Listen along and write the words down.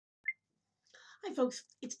Hi, folks.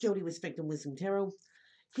 It's Jody with Spectrum Wisdom Tarot,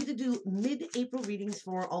 here to do mid-April readings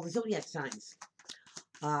for all the zodiac signs.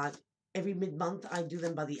 Uh, every mid-month, I do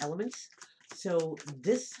them by the elements. So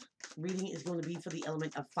this reading is going to be for the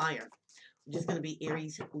element of fire, which is going to be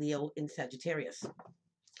Aries, Leo, and Sagittarius.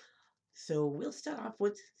 So we'll start off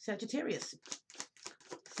with Sagittarius.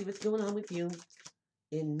 See what's going on with you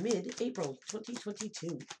in mid-April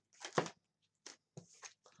 2022.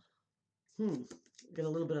 Got a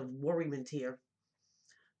little bit of worriment here.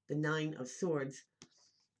 The Nine of Swords.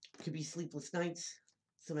 Could be sleepless nights,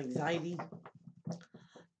 some anxiety,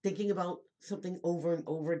 thinking about something over and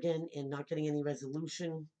over again and not getting any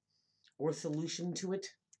resolution or solution to it.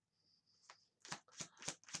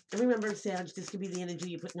 And remember, Sag, this could be the energy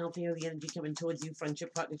you're putting out there, the energy coming towards you,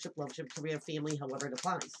 friendship, partnership, loveship, career, family, however it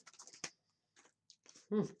applies.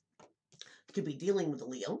 Could be dealing with a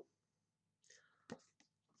Leo.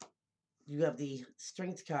 You have the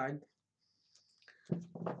Strength card.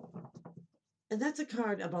 And that's a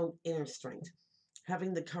card about inner strength,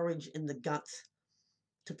 having the courage and the guts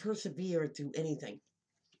to persevere through anything.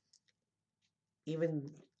 Even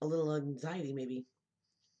a little anxiety, maybe.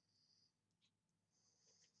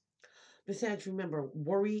 Besides, remember,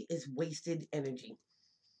 worry is wasted energy.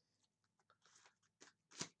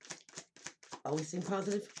 Always think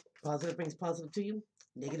positive. Positive brings positive to you.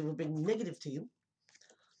 Negative will bring negative to you.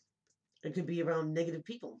 It could be around negative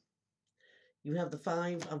people. You have the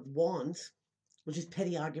Five of Wands, which is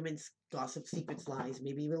petty arguments, gossip, secrets, lies,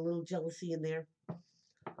 maybe even a little jealousy in there.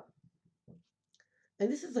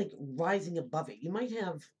 And this is like rising above it. You might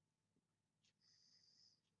have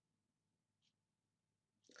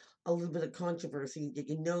a little bit of controversy that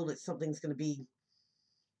you know that something's going to be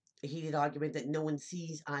a heated argument, that no one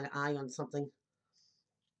sees eye to eye on something.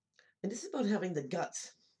 And this is about having the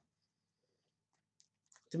guts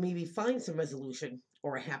to maybe find some resolution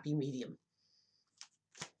or a happy medium.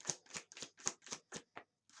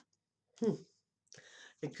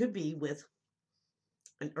 It could be with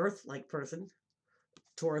an Earth-like person,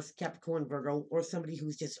 Taurus, Capricorn, Virgo, or somebody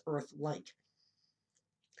who's just Earth-like.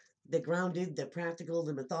 They're grounded, they're practical,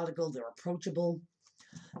 they're methodical, they're approachable.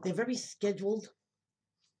 They're very scheduled.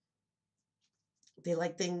 They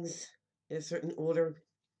like things in a certain order.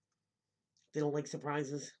 They don't like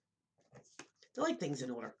surprises. They like things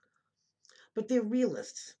in order. But they're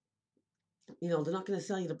realists. You know, they're not going to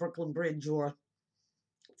sell you the Brooklyn Bridge or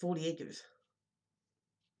 40 acres.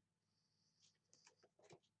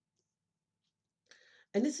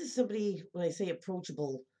 And this is somebody, when I say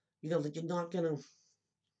approachable, you know, that you're not going to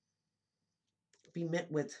be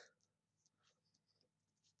met with,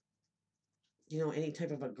 you know, any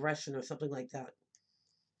type of aggression or something like that.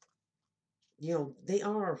 You know, they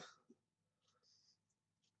are,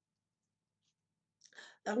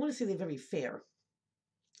 I want to say they're very fair.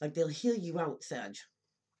 Like, they'll hear you out, Sag.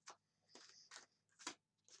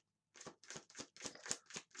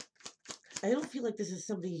 I don't feel like this is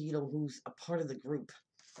somebody, you know, who's a part of the group.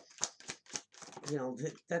 You know,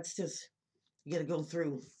 that's just, you got to go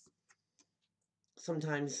through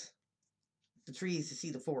sometimes the trees to see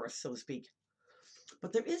the forest, so to speak.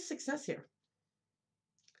 But there is success here.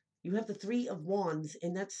 You have the Three of Wands,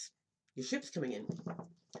 and that's your ship's coming in.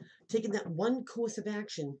 Taking that one course of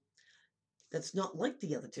action that's not like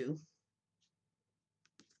the other two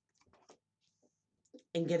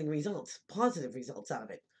and getting results, positive results out of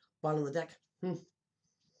it. Bottom of the deck. You've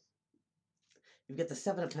got the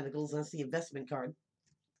Seven of Pentacles, that's the investment card.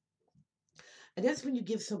 And that's when you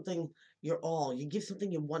give something your all. You give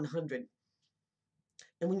something your 100.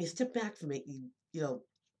 And when you step back from it, you know,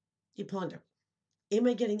 you ponder. Am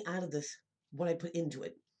I getting out of this what I put into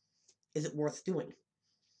it? Is it worth doing?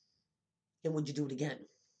 And would you do it again?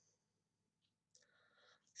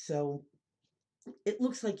 So it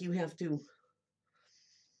looks like you have to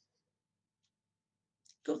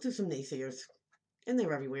go through some naysayers. And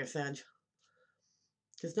they're everywhere, Sag.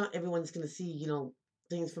 Because not everyone's going to see, you know,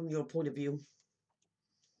 things from your point of view.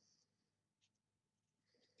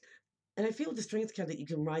 And I feel with the Strength card that you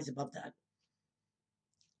can rise above that.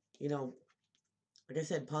 You know, like I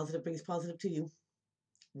said, positive brings positive to you.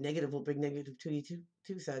 Negative will bring negative to you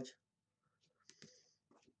too, Sag.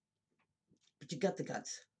 But you got the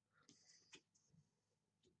guts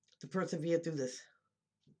to persevere through this.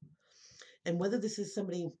 And whether this is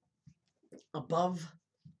somebody above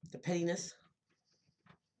the pettiness,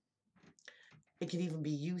 it could even be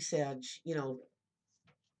you, Sag. You know,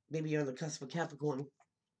 maybe you're on the cusp of Capricorn,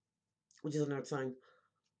 which is an earth sign.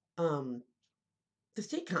 To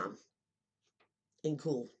stay calm and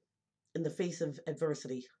cool in the face of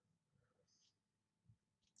adversity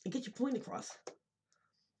and get your point across.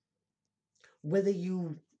 Whether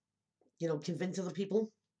you convince other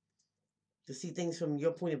people to see things from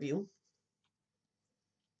your point of view.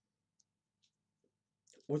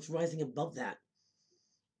 What's rising above that?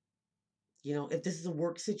 If this is a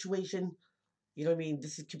work situation, what I mean?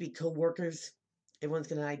 Could be co-workers. Everyone's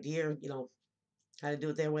got an idea, how to do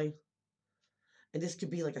it their way. And this could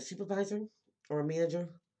be like a supervisor or a manager,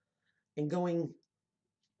 and going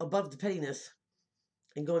above the pettiness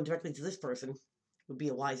and going directly to this person would be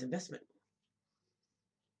a wise investment.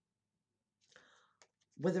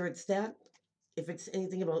 Whether it's that, if it's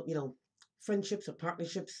anything about, friendships or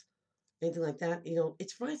partnerships, anything like that,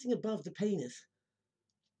 it's rising above the pettiness.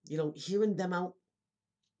 Hearing them out,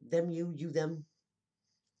 them, you, them,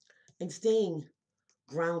 and staying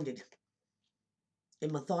grounded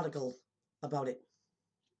and methodical about it.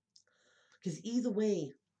 Because either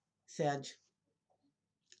way, Sag,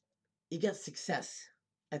 you get success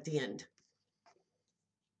at the end.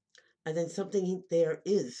 And then something there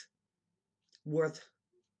is worth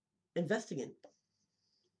investing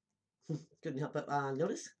in. Couldn't help but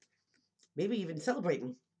notice. Maybe even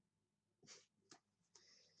celebrating.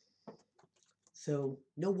 So,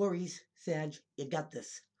 no worries, Sag. You got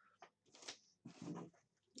this.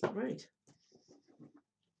 All right.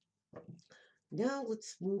 Now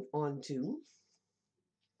let's move on to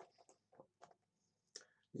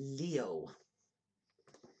Leo.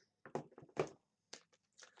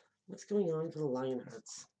 What's going on for the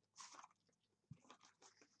Lionhearts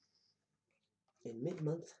in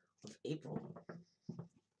mid-month of April?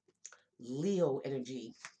 Leo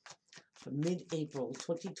energy for mid-April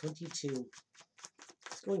 2022.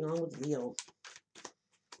 What's going on with Leo?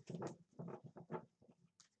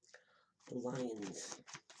 The Lions.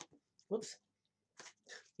 Whoops.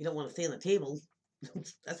 You don't want to stay on the table.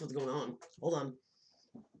 That's what's going on. Hold on.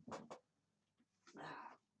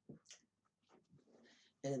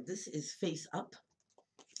 And this is face up.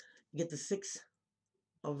 You get the 6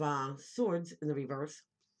 of swords in the reverse.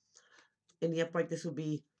 In the upright, this would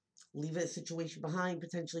be leave a situation behind,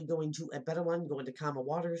 potentially going to a better one, going to calmer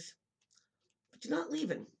waters. But you're not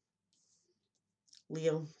leaving,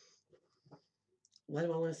 Leo. Why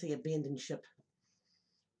do I want to say abandon ship?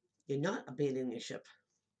 You're not abandoning your ship.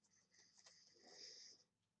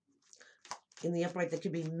 In the upright, that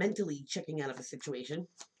could be mentally checking out of a situation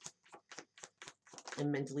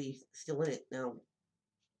and mentally still in it. Now,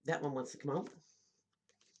 that one wants to come out.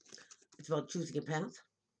 It's about choosing a path.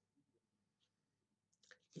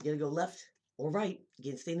 You gotta go left or right.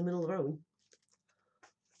 You can't stay in the middle of the road.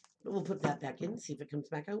 But we'll put that back in, see if it comes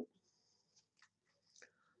back out.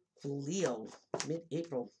 For Leo,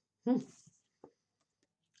 mid-April. You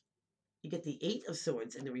get the 8 of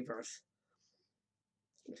Swords in the reverse.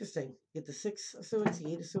 Interesting. You get the 6 of Swords,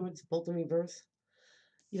 the 8 of Swords, both in reverse.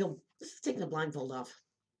 This is taking the blindfold off.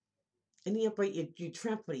 In the upright, you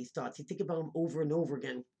trap by these thoughts. You think about them over and over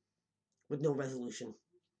again with no resolution.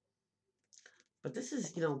 But this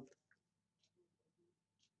is,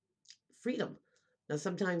 freedom. Now,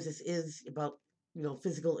 sometimes this is about,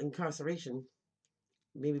 physical incarceration,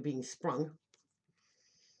 maybe being sprung.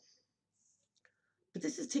 But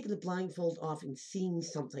this is taking the blindfold off and seeing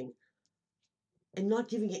something and not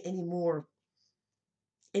giving it any more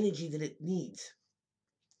energy than it needs.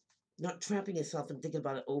 Not trapping yourself and thinking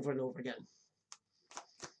about it over and over again.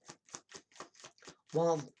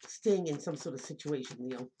 While staying in some sort of situation,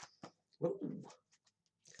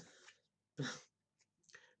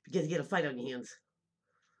 because you get a fight on your hands.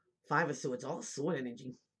 5 of Swords, all sword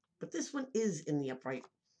energy. But this one is in the upright.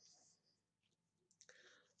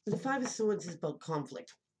 The 5 of Swords is about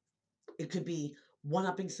conflict. It could be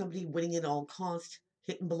one-upping somebody, winning at all cost,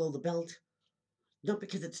 hitting below the belt. Not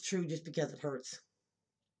because it's true, just because it hurts.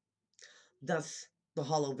 Thus, the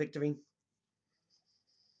hollow victory.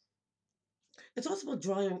 It's also about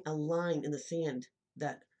drawing a line in the sand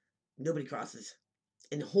that nobody crosses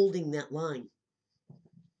and holding that line.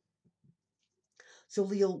 So,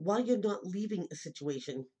 Leo, while you're not leaving a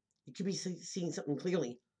situation, you could be seeing something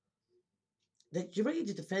clearly. That you're ready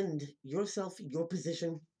to defend yourself, your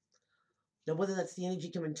position. Now, whether that's the energy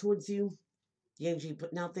coming towards you, the energy you're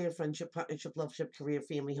putting out there, friendship, partnership, loveship, career,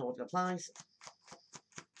 family, however it applies.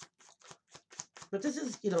 But this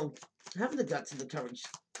is, having the guts and the courage,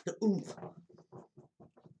 the oomph,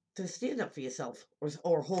 to stand up for yourself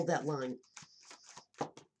or hold that line.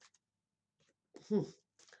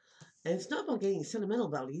 And it's not about getting sentimental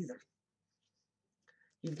about it either.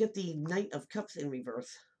 You get the Knight of Cups in reverse.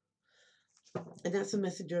 And that's a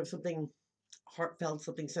messenger of something heartfelt,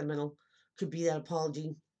 something sentimental. Could be that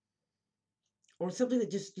apology. Or something that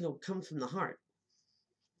just, comes from the heart.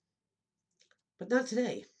 But not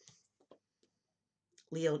today.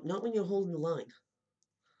 Leo, not when you're holding the line.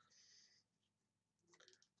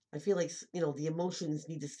 I feel like, the emotions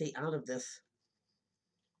need to stay out of this.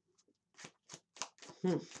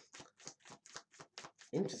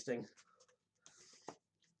 Interesting.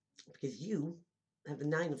 Because you have the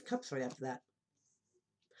Nine of Cups right after that.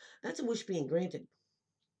 That's a wish being granted.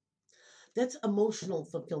 That's emotional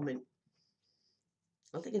fulfillment.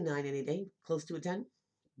 I'll take a 9 any day. Close to a 10.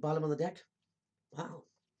 Bottom of the deck. Wow.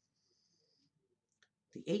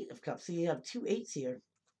 The Eight of Cups. So you have two eights here,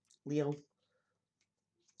 Leo.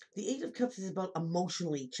 The Eight of Cups is about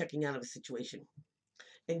emotionally checking out of a situation.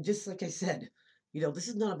 And just like I said, this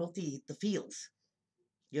is not about the feels.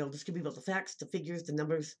 This could be about the facts, the figures, the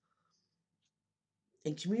numbers,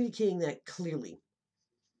 and communicating that clearly.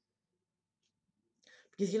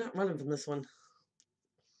 Because you're not running from this one,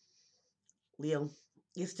 Leo.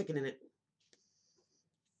 You're sticking in it.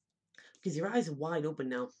 Because your eyes are wide open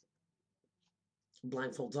now.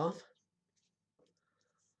 Blindfolds off.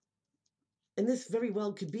 And this very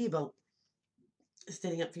well could be about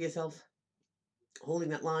standing up for yourself, holding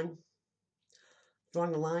that line,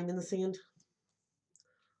 drawing a line in the sand,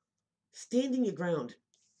 standing your ground,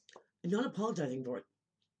 and not apologizing for it.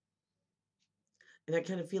 And I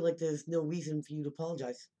kind of feel like there's no reason for you to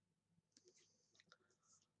apologize.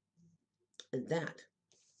 And that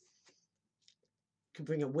could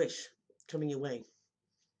bring a wish coming your way.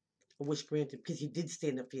 A wish granted, because you did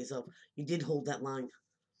stand up for yourself. You did hold that line.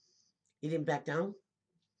 You didn't back down.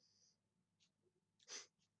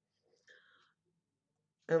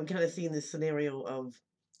 And I'm kind of seeing this scenario of,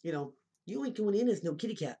 you ain't going in as no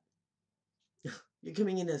kitty cat. You're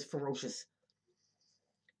coming in as ferocious.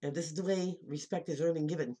 And this is the way respect is earned and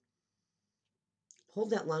given.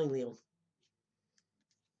 Hold that line, Leo.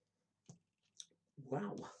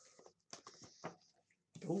 Wow.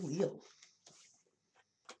 Go Leo.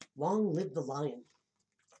 Long live the lion,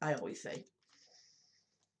 I always say.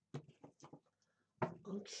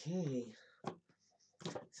 Okay.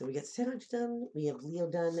 So we got Sag done. We have Leo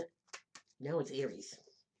done. Now it's Aries.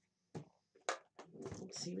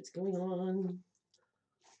 Let's see what's going on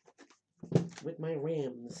with my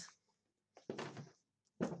Rams.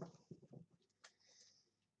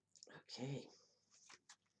 Okay.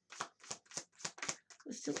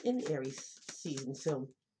 We're still in Aries season, so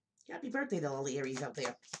happy birthday to all the Aries out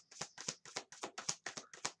there.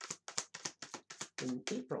 In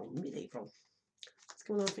April, mid-April. What's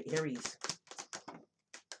going on for Aries?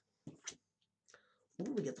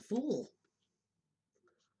 Ooh, we got the Fool.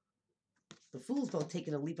 The Fool's about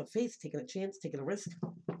taking a leap of faith, taking a chance, taking a risk,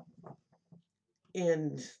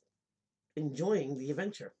 and enjoying the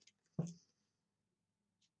adventure.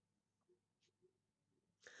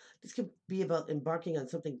 This could be about embarking on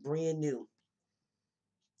something brand new.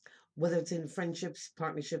 Whether it's in friendships,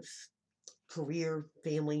 partnerships, career,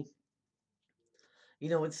 family.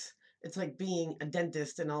 It's like being a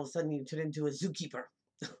dentist and all of a sudden you turn into a zookeeper.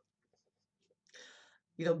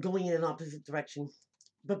 Going in an opposite direction.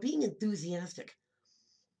 But being enthusiastic.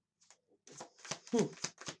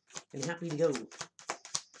 And happy to go.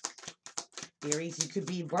 Aries, you could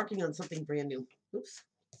be embarking on something brand new. Oops.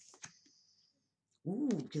 Ooh,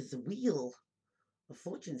 because the wheel of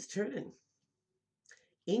fortune's turning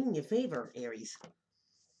in your favor, Aries.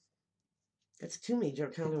 That's two major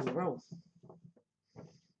arcana in a row.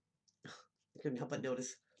 I couldn't help but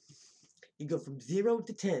notice. You go from 0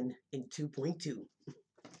 to 10 in 2.2.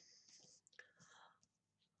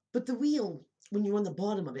 But the wheel, when you're on the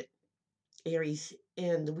bottom of it, Aries,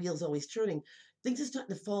 and the wheel's always turning, things are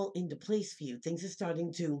starting to fall into place for you. Things are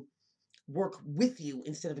starting to work with you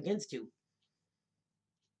instead of against you.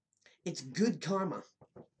 It's good karma.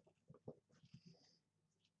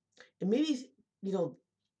 And maybe,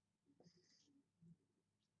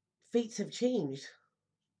 fates have changed,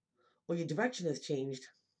 or your direction has changed,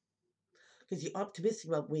 because you're optimistic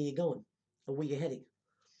about where you're going, or where you're heading.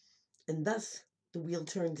 And thus, the wheel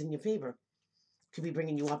turns in your favor. Could be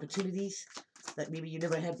bringing you opportunities that maybe you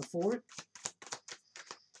never had before.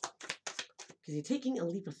 Because you're taking a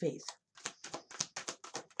leap of faith.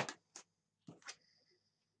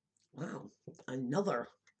 Wow, another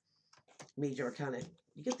major arcana.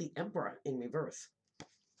 You get the Emperor in reverse.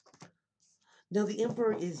 Now, the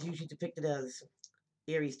Emperor is usually depicted as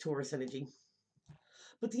Aries, Taurus energy.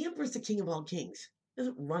 But the Emperor is the king of all kings. He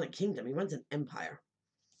doesn't run a kingdom, he runs an empire.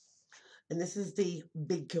 And this is the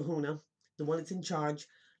big kahuna, the one that's in charge.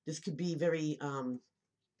 This could be very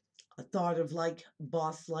authoritative-like,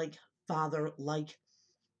 boss-like, father-like.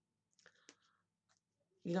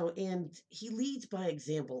 And he leads by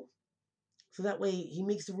example. So that way he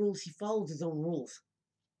makes the rules, he follows his own rules,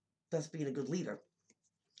 thus being a good leader.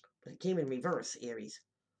 But it came in reverse, Aries.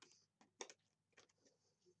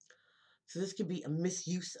 So this could be a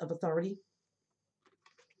misuse of authority.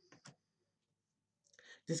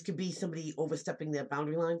 This could be somebody overstepping their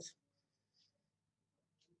boundary lines.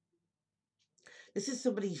 This is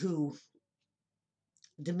somebody who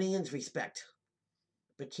demands respect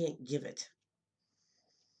but can't give it.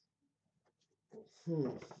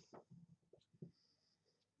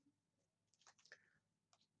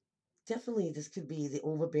 Definitely this could be the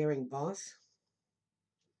overbearing boss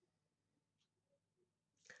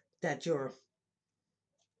that you're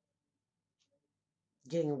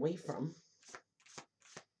getting away from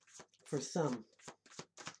for some.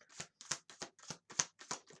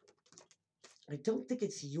 I don't think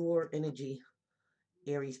it's your energy,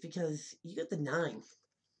 Aries, because you got the 9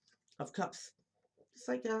 of Cups. Just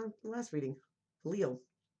like the last reading, Leo.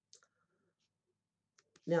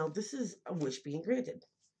 Now, this is a wish being granted.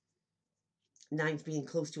 9's being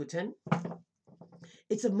close to a 10.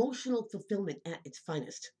 It's emotional fulfillment at its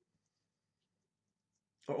finest.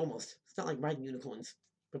 Or almost. It's not like riding unicorns,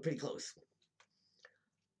 but pretty close.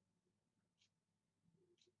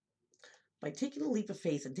 By taking a leap of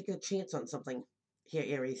faith and taking a chance on something here,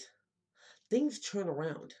 Aries, things turn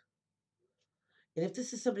around. And if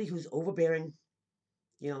this is somebody who's overbearing,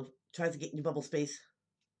 tries to get in your bubble space,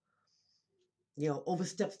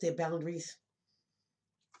 oversteps their boundaries,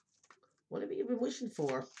 whatever you've been wishing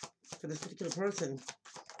for this particular person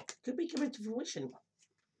could be coming to fruition.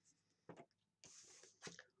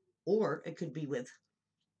 Or it could be with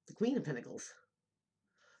the Queen of Pentacles,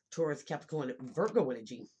 Taurus, Capricorn, Virgo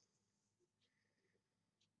energy.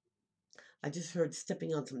 I just heard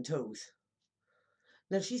stepping on some toes.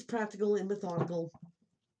 Now, she's practical and methodical.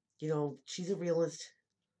 She's a realist.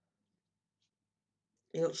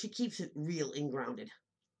 She keeps it real and grounded.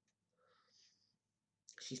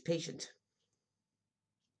 She's patient.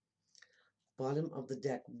 Bottom of the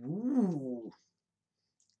deck. Ooh.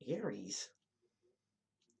 Aries.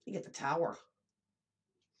 You get the Tower.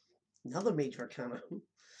 Another major arcana.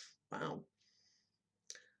 Wow.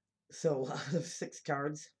 So, out of 6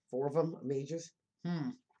 cards, 4 of them are majors.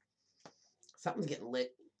 Something's getting lit.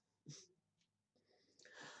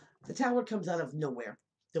 The Tower comes out of nowhere.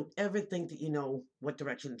 Don't ever think that you know what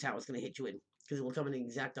direction the Tower's going to hit you in, because it will come in the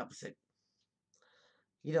exact opposite.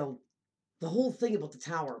 The whole thing about the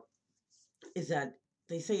Tower is that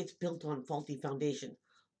they say it's built on faulty foundation,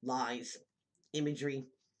 lies, imagery.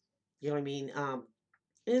 You know what I mean? And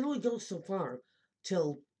it only goes so far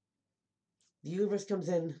till the universe comes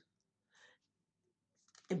in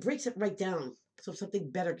and breaks it right down so something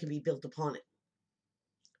better can be built upon it.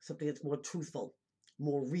 Something that's more truthful,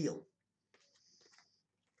 more real.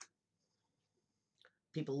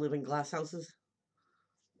 People live in glass houses.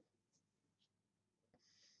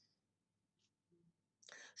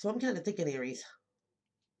 So I'm kind of thinking, Aries,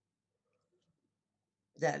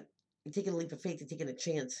 that you're taking a leap of faith, you're taking a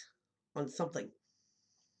chance on something.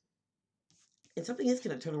 And something is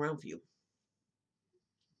going to turn around for you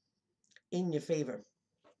in your favor.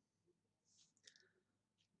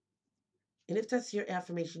 And if that's your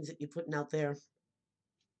affirmations that you're putting out there,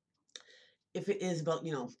 if it is about,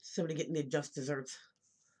 somebody getting their just desserts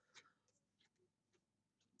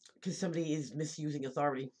because somebody is misusing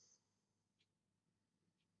authority,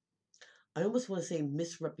 I almost want to say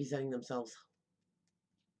misrepresenting themselves,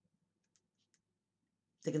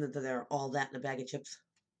 thinking that they're all that in a bag of chips.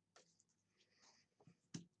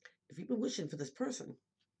 If you've been wishing for this person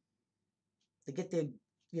to get their,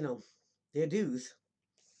 their dues,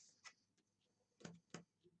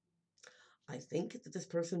 I think that this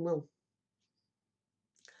person will.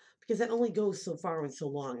 Because that only goes so far and so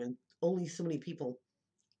long, and only so many people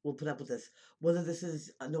will put up with this. Whether this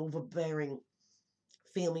is an overbearing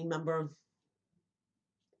family member,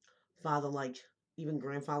 father, like even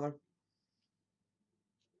grandfather,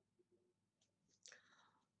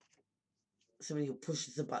 somebody who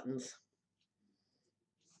pushes the buttons.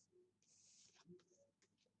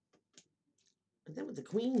 And then with the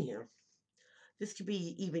Queen here, this could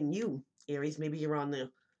be even you, Aries. Maybe you're on the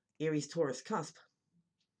Aries-Taurus cusp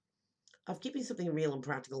of keeping something real and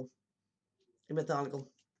practical and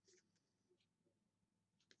methodical.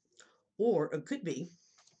 Or it could be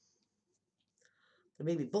that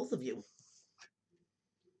maybe both of you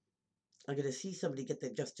are going to see somebody get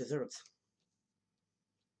their just desserts.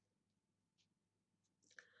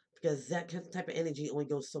 Because that type of energy only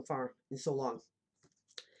goes so far and so long.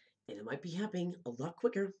 And it might be happening a lot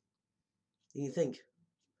quicker than you think.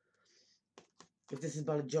 If this is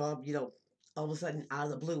about a job, all of a sudden, out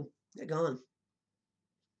of the blue, they're gone.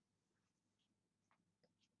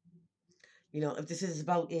 If this is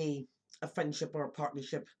about a friendship or a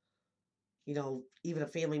partnership, even a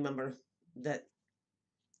family member that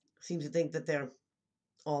seems to think that they're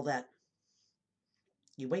all that.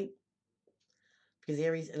 You wait, because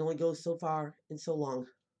Aries, it only goes so far and so long.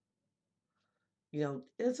 You know,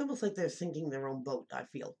 and it's almost like they're sinking their own boat, I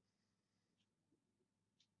feel.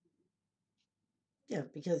 Yeah,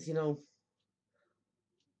 because, you know,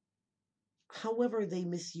 however they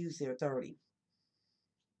misuse their authority,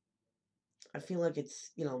 I feel like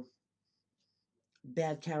it's, you know,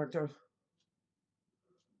 bad character.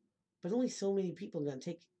 But only so many people are going to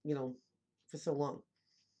take, you know, for so long.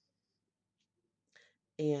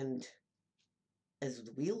 And as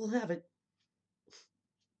the wheel will have it,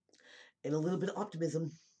 and a little bit of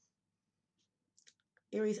optimism,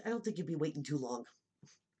 Aries, I don't think you'll be waiting too long.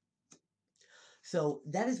 So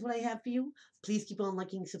that is what I have for you. Please keep on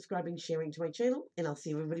liking, subscribing, sharing to my channel, and I'll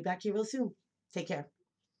see everybody back here real soon. Take care.